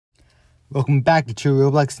Welcome back to True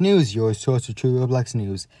Roblox News, your source of True Roblox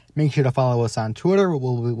News. Make sure to follow us on Twitter,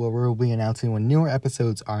 where we'll be announcing when newer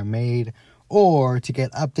episodes are made, or to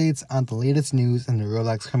get updates on the latest news in the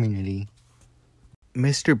Roblox community.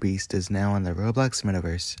 Mr. Beast is now in the Roblox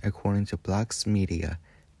metaverse, according to Blox Media.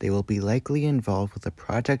 They will be likely involved with a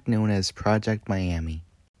project known as Project Miami.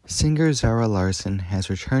 Singer Zara Larsson has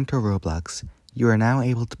returned to Roblox. You are now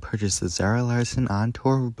able to purchase the Zara Larsson On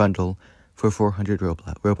Tour bundle for 400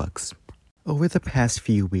 Robux. Over the past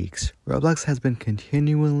few weeks, Roblox has been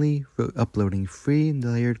continually uploading free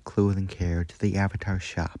layered clothing care to the avatar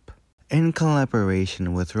shop. In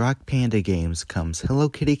collaboration with Rock Panda Games comes Hello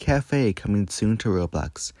Kitty Cafe, coming soon to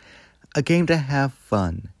Roblox. A game to have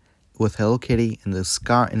fun with Hello Kitty in the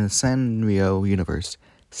Sanrio universe.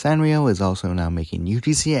 Sanrio is also now making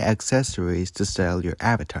UGC accessories to style your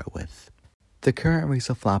avatar with. The current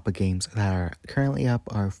Risa Floppa games that are currently up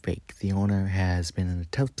are fake. The owner has been in a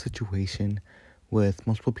tough situation with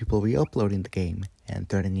multiple people re-uploading the game and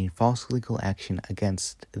threatening false legal action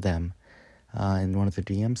against them. In one of the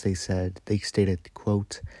DMs, they stated,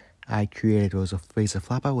 quote, "I created Risa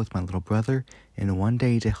Floppa with my little brother in one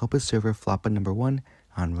day to help his server Floppa number 1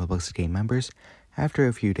 on Roblox game members. After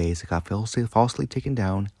a few days, it got falsely taken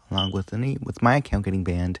down, along with my account getting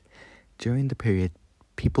banned. During the period,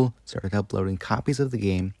 people started uploading copies of the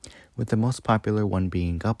game, with the most popular one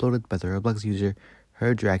being uploaded by the Roblox user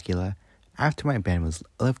Her Dracula. After my ban was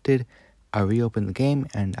lifted, I reopened the game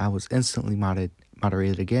and I was instantly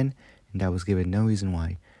moderated again, and I was given no reason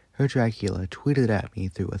why. Her Dracula tweeted at me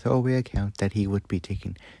through a throwaway account that he would be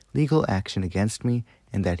taking legal action against me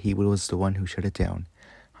and that he was the one who shut it down.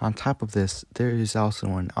 On top of this, there is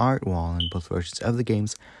also an art wall in both versions of the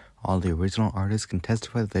games. All the original artists can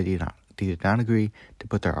testify that they did not agree to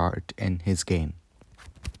put their art in his game."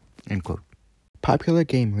 End quote. Popular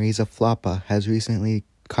game Risa Floppa has recently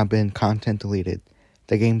been content deleted.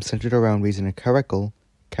 The game centered around raising a caracal.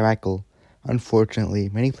 Unfortunately,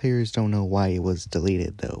 many players don't know why it was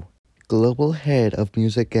deleted, though. Global head of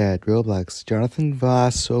music at Roblox, Jonathan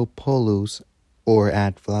Vlasopoulos, or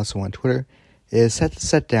at Vlaso on Twitter, is set to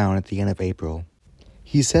step down at the end of April.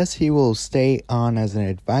 He says he will stay on as an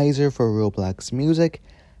advisor for Roblox music,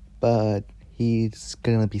 but he's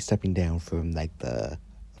gonna be stepping down from the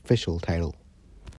official title.